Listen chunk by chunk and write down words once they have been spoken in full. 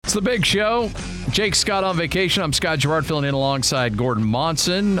It's the big show. Jake Scott on vacation. I'm Scott Gerard filling in alongside Gordon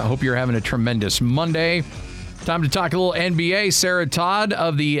Monson. I hope you're having a tremendous Monday. Time to talk a little NBA. Sarah Todd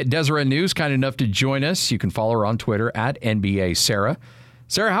of the Deseret News, kind enough to join us. You can follow her on Twitter at NBA Sarah.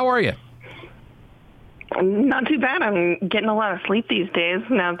 Sarah, how are you? Not too bad. I'm getting a lot of sleep these days.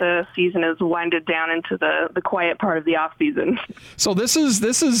 Now the season is winded down into the quiet part of the off season. So this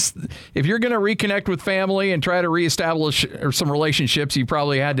is if you're going to reconnect with family and try to reestablish some relationships you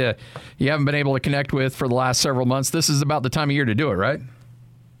haven't been able to connect with for the last several months. This is about the time of year to do it, right?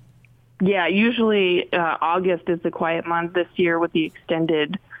 Yeah, usually August is the quiet month. This year with the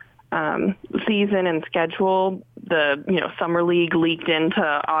extended season and schedule, the summer league leaked into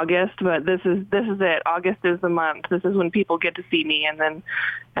August, but this is it. August is the month. This is when people get to see me, and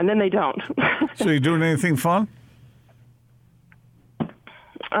then they don't. So you doing anything fun?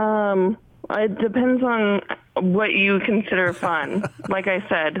 It depends on what you consider fun. Like I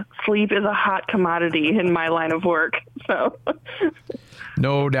said, sleep is a hot commodity in my line of work. So.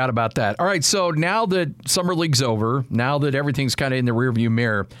 No doubt about that. All right, so now that summer league's over, now that everything's kind of in the rearview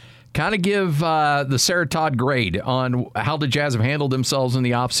mirror, kind of give the Sarah Todd grade on how the Jazz have handled themselves in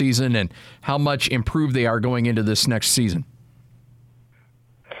the offseason and how much improved they are going into this next season.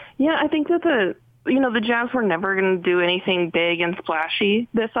 Yeah, I think that the Jazz were never going to do anything big and splashy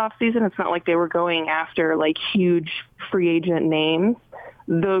this offseason. It's not like they were going after like huge free agent names.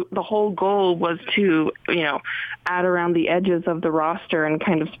 The whole goal was to, add around the edges of the roster and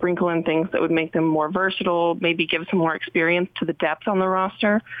kind of sprinkle in things that would make them more versatile, maybe give some more experience to the depth on the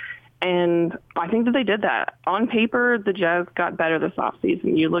roster. And I think that they did that. On paper, the Jazz got better this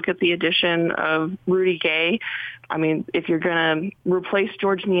offseason. You look at the addition of Rudy Gay. I mean, if you're going to replace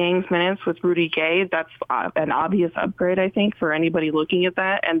George Niang's minutes with Rudy Gay, that's an obvious upgrade, I think, for anybody looking at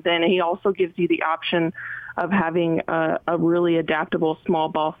that. And then he also gives you the option of having a really adaptable small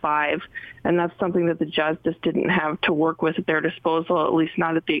ball five. And that's something that the Jazz just didn't have to work with at their disposal, at least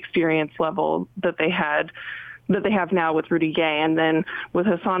not at the experience level that they have now with Rudy Gay. And then with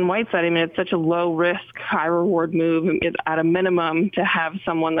Hassan Whiteside, I mean, it's such a low risk, high reward move at a minimum to have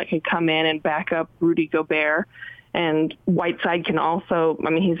someone that can come in and back up Rudy Gobert. And Whiteside can also, I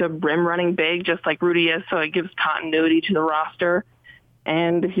mean, he's a rim running big just like Rudy is, so it gives continuity to the roster.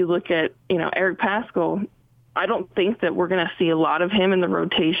 And if you look at, Eric Paschall, I don't think that we're going to see a lot of him in the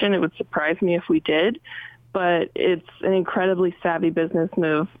rotation. It would surprise me if we did. But it's an incredibly savvy business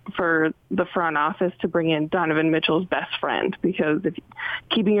move for the front office to bring in Donovan Mitchell's best friend, because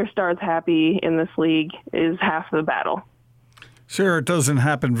keeping your stars happy in this league is half the battle. Sure, it doesn't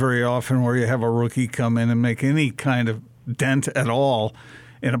happen very often where you have a rookie come in and make any kind of dent at all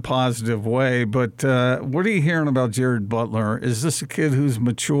in a positive way. But what are you hearing about Jared Butler? Is this a kid who's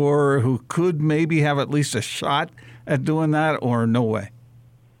mature, who could maybe have at least a shot at doing that, or no way?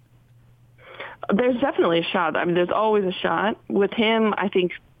 There's definitely a shot. I mean, there's always a shot. With him, I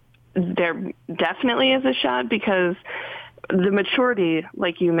think there definitely is a shot because the maturity,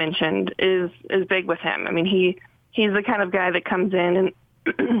 like you mentioned, is big with him. I mean, he's the kind of guy that comes in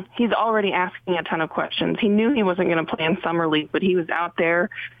and he's already asking a ton of questions. He knew he wasn't going to play in Summer League, but he was out there,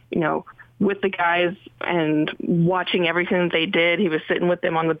 with the guys and watching everything that they did. He was sitting with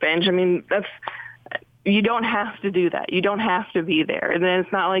them on the bench. I mean, you don't have to do that. You don't have to be there. And then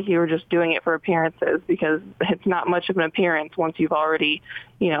it's not like you were just doing it for appearances, because it's not much of an appearance once you've already,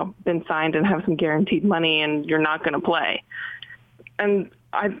 been signed and have some guaranteed money and you're not going to play. And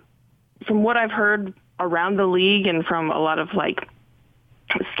from what I've heard around the league and from a lot of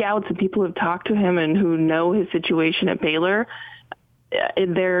scouts and people who've talked to him and who know his situation at Baylor,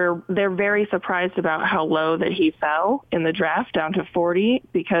 they're very surprised about how low that he fell in the draft, down to 40,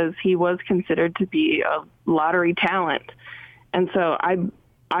 because he was considered to be a lottery talent. And so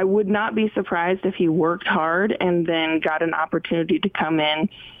I would not be surprised if he worked hard and then got an opportunity to come in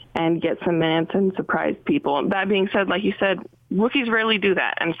and get some minutes and surprise people. That being said, like you said, rookies rarely do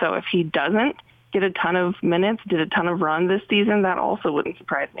that. And so if he doesn't get a ton of minutes, did a ton of run this season, that also wouldn't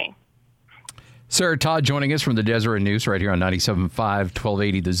surprise me. Sarah Todd joining us from the Deseret News right here on 97.5,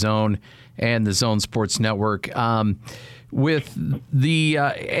 1280 The Zone and the Zone Sports Network. With the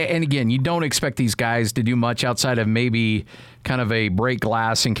and again, you don't expect these guys to do much outside of maybe kind of a break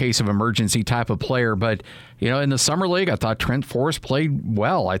glass in case of emergency type of player. But, in the Summer League, I thought Trent Forrest played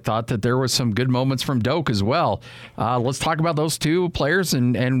well. I thought that there was some good moments from Doak as well. Let's talk about those two players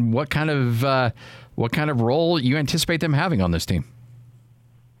and what kind of role you anticipate them having on this team.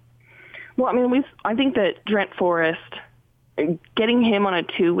 Well, I mean, I think that Trent Forrest, getting him on a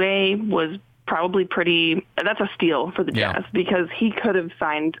two-way was probably that's a steal for the Jazz because he could have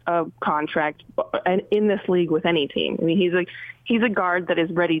signed a contract in this league with any team. I mean, he's a guard that is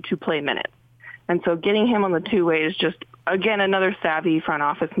ready to play minutes. And so getting him on the two-way is just, again, another savvy front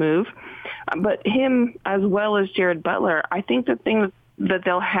office move. But him, as well as Jared Butler, I think the thing that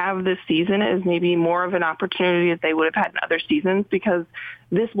they'll have this season is maybe more of an opportunity that they would have had in other seasons because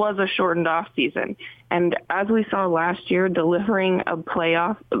this was a shortened off season. And as we saw last year, delivering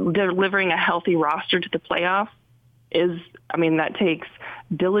a healthy roster to the playoffs that takes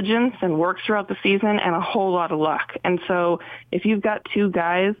diligence and work throughout the season and a whole lot of luck. And so if you've got two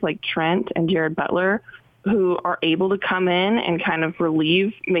guys like Trent and Jared Butler who are able to come in and kind of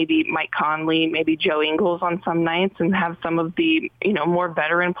relieve maybe Mike Conley, maybe Joe Ingles on some nights and have some of the, more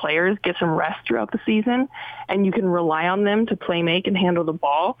veteran players get some rest throughout the season, and you can rely on them to play make and handle the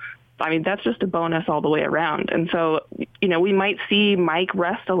ball, I mean, that's just a bonus all the way around. And so, we might see Mike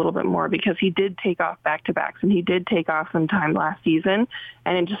rest a little bit more because he did take off back-to-backs and he did take off some time last season,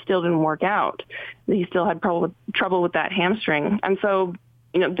 and it just still didn't work out. He still had trouble with that hamstring. And so,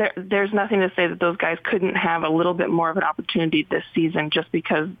 there's nothing to say that those guys couldn't have a little bit more of an opportunity this season just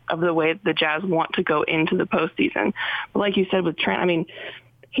because of the way the Jazz want to go into the postseason. But like you said with Trent, I mean,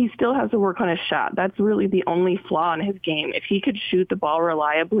 he still has to work on his shot. That's really the only flaw in his game. If he could shoot the ball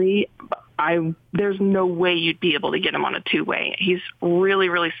reliably, there's no way you'd be able to get him on a two-way. He's really,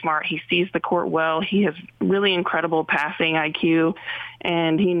 really smart. He sees the court well. He has really incredible passing IQ,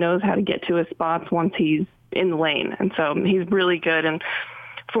 and he knows how to get to his spots once he's in the lane. And so he's really good. And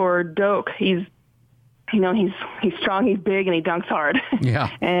for Doak, he's strong, he's big, and he dunks hard. Yeah.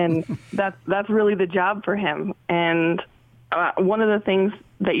 And that's really the job for him. And one of the things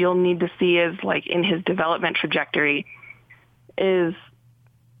that you'll need to see is like in his development trajectory is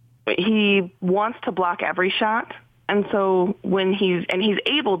he wants to block every shot. And so when he's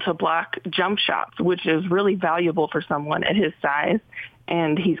able to block jump shots, which is really valuable for someone at his size,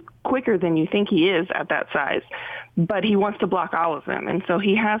 and he's quicker than you think he is at that size, but he wants to block all of them. And so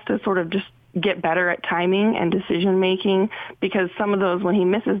he has to sort of just get better at timing and decision making, because some of those, when he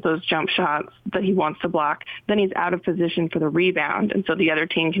misses those jump shots that he wants to block, then he's out of position for the rebound. And so the other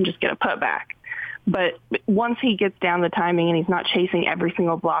team can just get a putback. But once he gets down the timing and he's not chasing every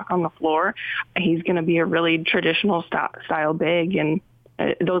single block on the floor, he's going to be a really traditional style big, and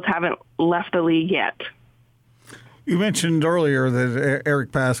those haven't left the league yet. You mentioned earlier that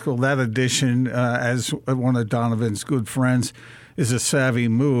Eric Paschall, that addition as one of Donovan's good friends, is a savvy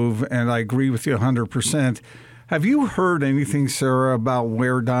move, and I agree with you 100%. Have you heard anything, Sarah, about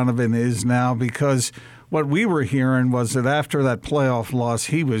where Donovan is now? Because what we were hearing was that after that playoff loss,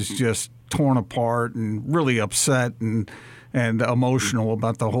 he was just torn apart and really upset and emotional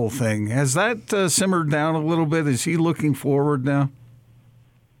about the whole thing. Has that simmered down a little bit? Is he looking forward now?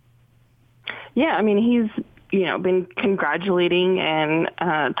 Yeah, I mean, he's been congratulating and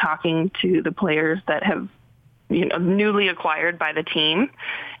talking to the players that have newly acquired by the team.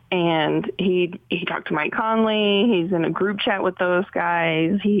 And he talked to Mike Conley. He's in a group chat with those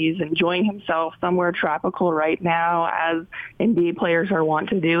guys. He's enjoying himself somewhere tropical right now, as NBA players are wont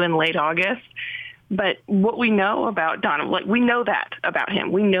to do in late August. But what we know about Donovan, we know that about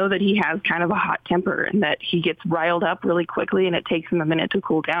him. We know that he has kind of a hot temper and that he gets riled up really quickly and it takes him a minute to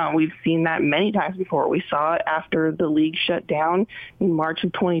cool down. We've seen that many times before. We saw it after the league shut down in March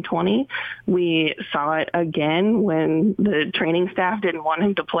of 2020. We saw it again when the training staff didn't want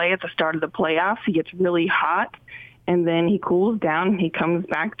him to play at the start of the playoffs. He gets really hot and then he cools down and he comes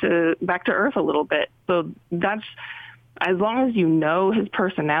back to earth a little bit. So that's, as long as you know his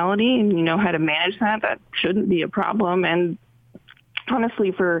personality and you know how to manage that shouldn't be a problem. And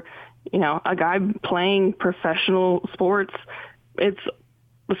honestly, for, a guy playing professional sports, it's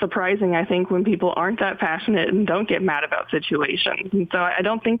surprising, I think, when people aren't that passionate and don't get mad about situations. And so I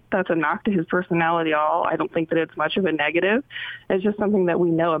don't think that's a knock to his personality at all. I don't think that it's much of a negative. It's just something that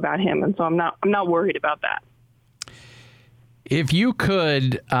we know about him. And so I'm not worried about that. If you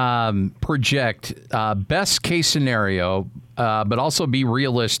could project best case scenario, but also be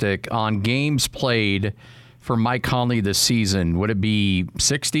realistic on games played for Mike Conley this season, would it be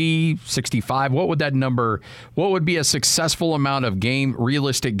 60, 65? What would be a successful amount of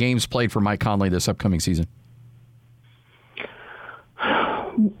realistic games played for Mike Conley this upcoming season?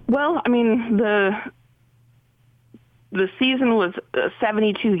 Well, I mean, the season was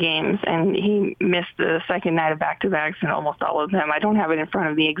 72 games, and he missed the second night of back-to-backs in almost all of them. I don't have it in front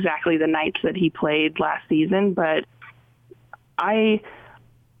of me exactly the nights that he played last season, but I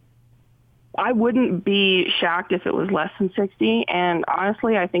wouldn't be shocked if it was less than 60, and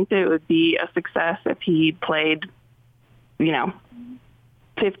honestly, I think that it would be a success if he played,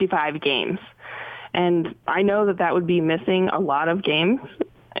 55 games. And I know that that would be missing a lot of games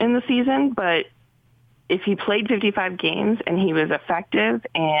in the season, but if he played 55 games and he was effective,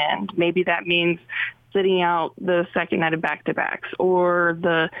 and maybe that means sitting out the second night of back-to-backs, or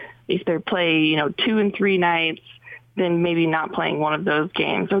if they play 2 and 3 nights, then maybe not playing one of those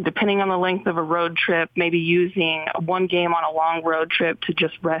games, or depending on the length of a road trip, maybe using one game on a long road trip to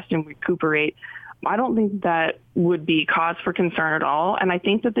just rest and recuperate. I don't think that would be cause for concern at all. And I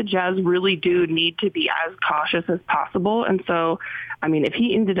think that the Jazz really do need to be as cautious as possible. And so, I mean, if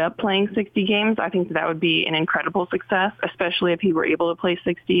he ended up playing 60 games, I think that would be an incredible success, especially if he were able to play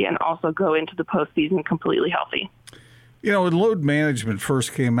 60 and also go into the postseason completely healthy. When load management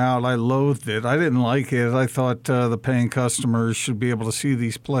first came out, I loathed it. I didn't like it. I thought the paying customers should be able to see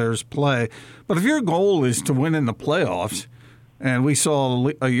these players play. But if your goal is to win in the playoffs, and we saw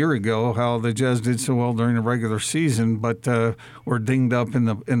a year ago how the Jazz did so well during the regular season, but were dinged up in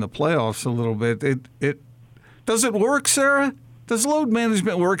the playoffs a little bit. Does it work, Sarah? Does load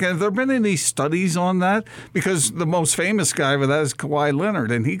management work? And have there been any studies on that? Because the most famous guy for that is Kawhi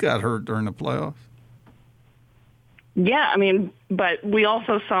Leonard, and he got hurt during the playoffs. Yeah, I mean, but we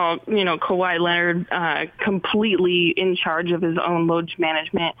also saw, Kawhi Leonard completely in charge of his own load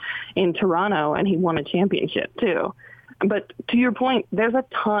management in Toronto, and he won a championship too. But to your point, there's a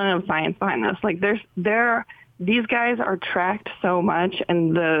ton of science behind this. Like these guys are tracked so much,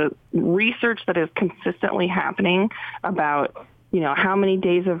 and the research that is consistently happening about, how many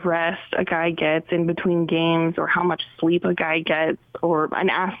days of rest a guy gets in between games, or how much sleep a guy gets, or an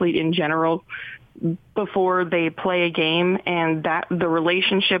athlete in general before they play a game, and that the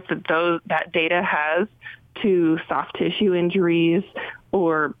relationship that data has to soft tissue injuries,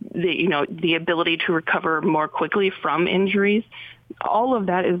 or the ability to recover more quickly from injuries. All of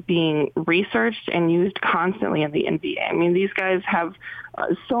that is being researched and used constantly in the NBA. I mean, these guys have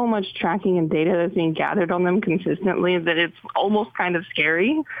so much tracking and data that's being gathered on them consistently that it's almost kind of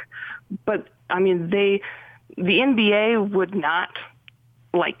scary. But I mean, the NBA would not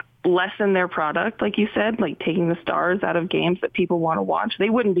lessen their product, like you said, like taking the stars out of games that people want to watch. They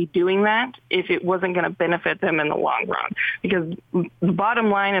wouldn't be doing that if it wasn't going to benefit them in the long run. Because the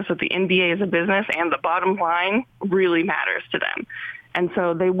bottom line is that the NBA is a business, and the bottom line really matters to them. And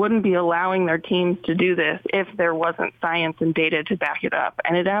so they wouldn't be allowing their teams to do this if there wasn't science and data to back it up.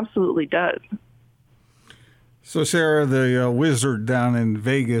 And it absolutely does. So, Sarah, the wizard down in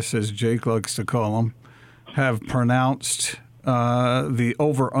Vegas, as Jake likes to call him, have pronounced the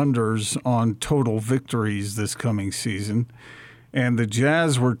over-unders on total victories this coming season. And the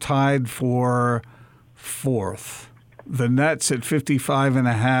Jazz were tied for 4th. The Nets at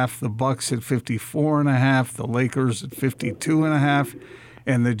 55.5, the Bucks at 54.5, the Lakers at 52.5,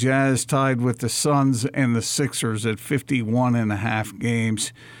 and the Jazz tied with the Suns and the Sixers at 51.5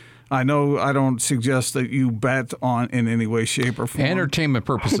 games. I know I don't suggest that you bet on in any way, shape, or form. Entertainment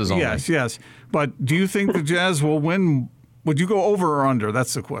purposes only. Yes. But do you think the Jazz will win? Would you go over or under?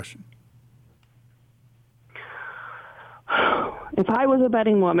 That's the question. If I was a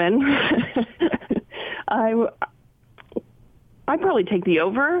betting woman, I'd probably take the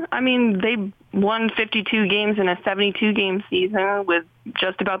over. I mean, they won 52 games in a 72-game season with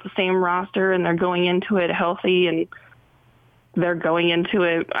just about the same roster, and they're going into it healthy, and they're going into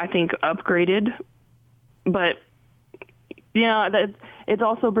it, I think, upgraded. But that it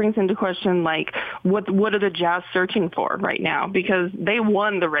also brings into question, what are the Jazz searching for right now? Because they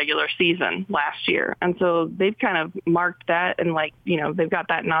won the regular season last year. And so they've kind of marked that, and they've got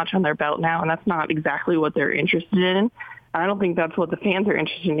that notch on their belt now, and that's not exactly what they're interested in. I don't think that's what the fans are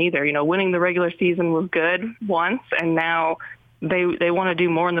interested in either. Winning the regular season was good once, and now they want to do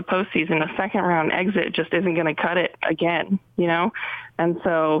more in the postseason. A second round exit just isn't going to cut it again, And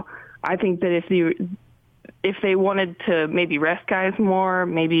so I think that if they wanted to maybe rest guys more,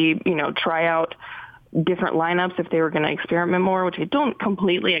 maybe, try out different lineups if they were going to experiment more, which I don't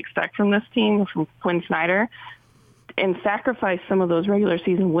completely expect from this team, from Quinn Snyder, and sacrifice some of those regular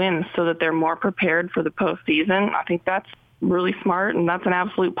season wins so that they're more prepared for the postseason. I think that's really smart, and that's an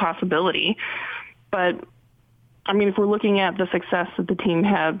absolute possibility. But, I mean, if we're looking at the success that the team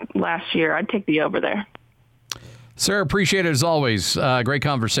had last year, I'd take the over there. Sarah, appreciate it as always. Great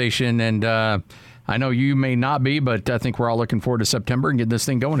conversation, and I know you may not be, but I think we're all looking forward to September and getting this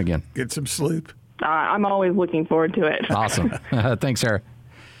thing going again. Get some sleep. I'm always looking forward to it. Awesome. Thanks, Sarah.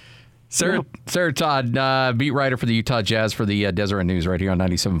 Sarah Todd, beat writer for the Utah Jazz for the Deseret News right here on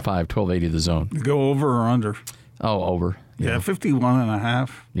 97.5, 1280 The Zone. Go over or under? Oh, over. Yeah, 51.5.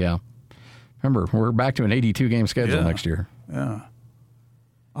 Yeah. Remember, we're back to an 82-game schedule next year. Yeah.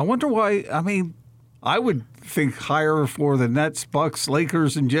 I wonder why, I would think higher for the Nets, Bucks,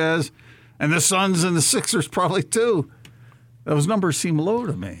 Lakers, and Jazz, and the Suns and the Sixers probably too. Those numbers seem low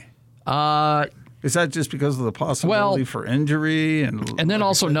to me. Is that just because of the possibility for injury? And then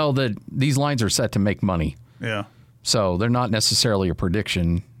also know that these lines are set to make money. Yeah. So they're not necessarily a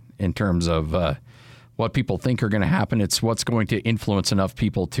prediction in terms of what people think are going to happen. It's what's going to influence enough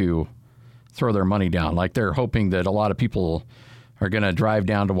people to throw their money down. Like they're hoping that a lot of people are going to drive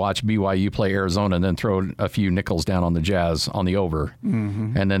down to watch BYU play Arizona and then throw a few nickels down on the Jazz on the over.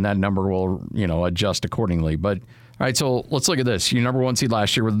 Mm-hmm. And then that number will, adjust accordingly. But, all right, so let's look at this. Your number 1 seed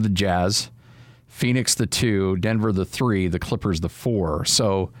last year with the Jazz, Phoenix the 2, Denver the 3, the Clippers the 4.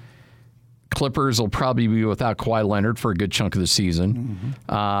 So Clippers will probably be without Kawhi Leonard for a good chunk of the season.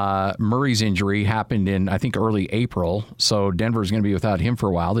 Mm-hmm. Murray's injury happened in, I think, early April, so Denver's going to be without him for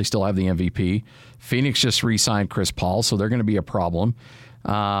a while. They still have the MVP. Phoenix just re-signed Chris Paul, so they're going to be a problem.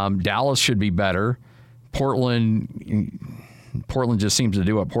 Dallas should be better. Portland just seems to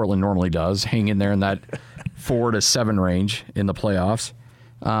do what Portland normally does, hang in there in that 4 to 7 range in the playoffs.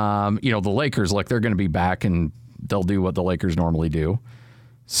 The Lakers, they're going to be back, and they'll do what the Lakers normally do.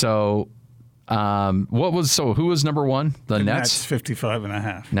 So... who was number 1? The Nets?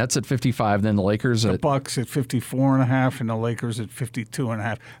 55.5. Nets at 55, then the Lakers the Bucks at 54.5, and the Lakers at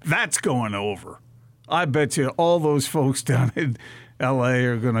 52.5. That's going over. I bet you all those folks down in L.A.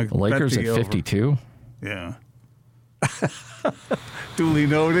 are going to the Lakers bet at 52? Yeah. Duly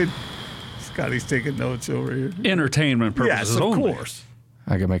noted. Scotty's taking notes over here. Entertainment purposes yes, of only. course.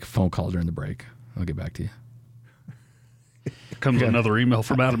 I can make a phone call during the break. I'll get back to you. Comes another email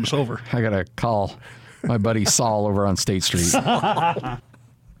from Adam Silver. I got to call my buddy Saul over on State Street.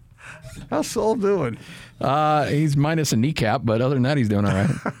 How's Saul doing? He's minus a kneecap, but other than that, he's doing all right.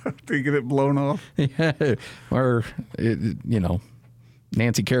 Did he get it blown off? Yeah. Or,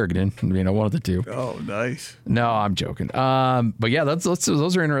 Nancy Kerrigan, one of the two. Oh, nice. No, I'm joking. But yeah,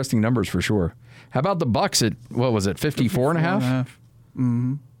 those are interesting numbers for sure. How about the Bucks at, what was it, 54.5?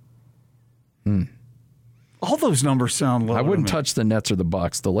 Mm-hmm. All those numbers sound low. I wouldn't touch the Nets or the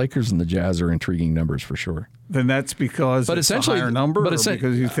Bucks. The Lakers and the Jazz are intriguing numbers for sure. The Nets because it's a higher number, or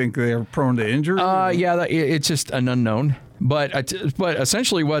because you think they are prone to injury? Yeah, it's just an unknown. But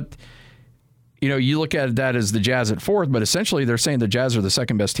essentially what, you look at that as the Jazz at 4th, but essentially they're saying the Jazz are the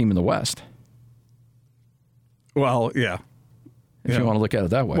second best team in the West. Well, yeah. If you want to look at it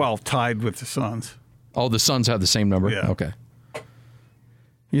that way. Well, tied with the Suns. Oh, the Suns have the same number? Yeah. Okay.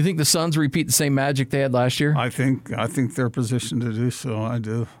 You think the Suns repeat the same magic they had last year? I think they're positioned to do so. I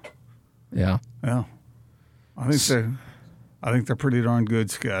do. Yeah. Yeah. I think they're pretty darn good,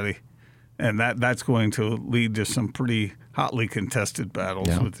 Scotty. And that's going to lead to some pretty hotly contested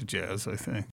battles with the Jazz, I think.